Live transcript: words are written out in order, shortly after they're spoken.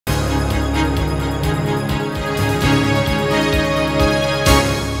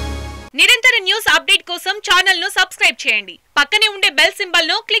కోసం ఛానల్ ను సబ్స్క్రైబ్ చేయండి. పక్కనే ఉండే బెల్ సింబల్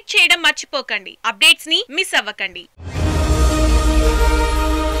ను క్లిక్ చేయడం మర్చిపోకండి. అప్డేట్స్ ని మిస్ అవ్వకండి.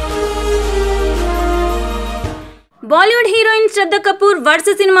 బాలీవుడ్ హీరోయిన్ శ్రద్ధ కపూర్ వరుస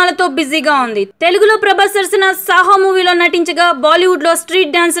సినిమాలతో బిజీగా ఉంది. తెలుగులో ప్రభాస్ సరసన సాహో మూవీలో నటించగా బాలీవుడ్ లో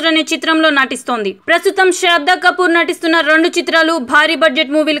స్ట్రీట్ డాన్సర్ అనే చిత్రంలో నటిస్తోంది. ప్రస్తుతం శ్రద్ధ కపూర్ నటిస్తున్న 2 చిత్రాలు భారీ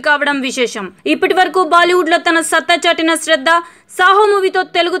బడ్జెట్ మూవీలు కావడం విశేషం. ఇప్పటి వరకు బాలీవుడ్ లో తన సత్తా చాటిన శ్రద్ధ సాహో మూవీతో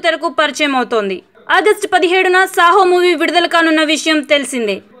తెలుగు తెరకు పరిచయం అవుతోంది. ఆగస్టు 17న సాహో మూవీ విడుదల కానున్న విషయం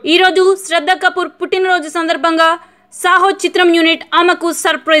తెలిసిందే. ఈ రోజు శ్రద్ధ కపూర్ పుట్టినరోజు సందర్భంగా సాహో చిత్రం యూనిట్ ఆమెకు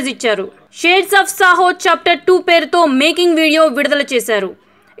సర్ప్రైజ్ ఇచ్చారు. షేడ్స్ ఆఫ్ సాహో చాప్టర్ 2 పేరుతో మేకింగ్ వీడియో విడుదల చేశారు.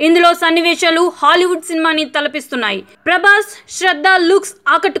 ఇందులో సన్నివేశాలు హాలీవుడ్ సినిమాని తలపిస్తున్నాయి. ప్రభాస్, శ్రద్ధ లుక్స్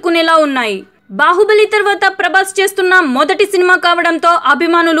ఆకట్టుకునేలా ఉన్నాయి. బాహుబలి తర్వాత ప్రభాస్ చేస్తున్న మొదటి సినిమా కావడంతో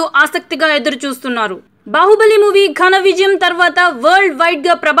అభిమానులు ఆసక్తిగా ఎదురు చూస్తున్నారు. బాహుబలి మూవీ ఘన విజయం తర్వాత వరల్డ్ వైడ్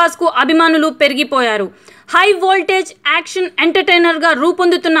గా ప్రభాస్ కు అభిమానులు పెరిగిపోయారు. హై వోల్టేజ్ యాక్షన్ ఎంటర్టైనర్ గా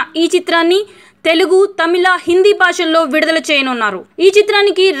రూపొందుతున్న ఈ చిత్రాన్ని తెలుగు, తమిళ, హిందీ భాషల్లో విడుదల చేయనున్నారు. ఈ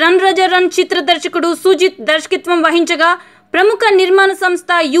చిత్రానికి రన్ రాజా రన్ చిత్ర దర్శకుడు సుజిత్ దర్శకత్వం వహించగా ప్రముఖ నిర్మాణ సంస్థ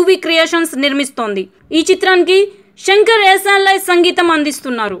యువి క్రియేషన్స్ నిర్మిస్తోంది. ఈ చిత్రానికి శంకర్ ఎస్ఎల్ఐ సంగీతం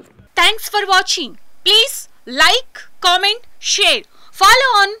అందిస్తున్నారు. Thanks for watching. Please like, comment, share. Follow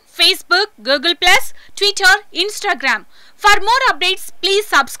on Facebook, Google+, Twitter, Instagram. For more updates, please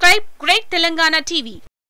subscribe Great Telangana TV.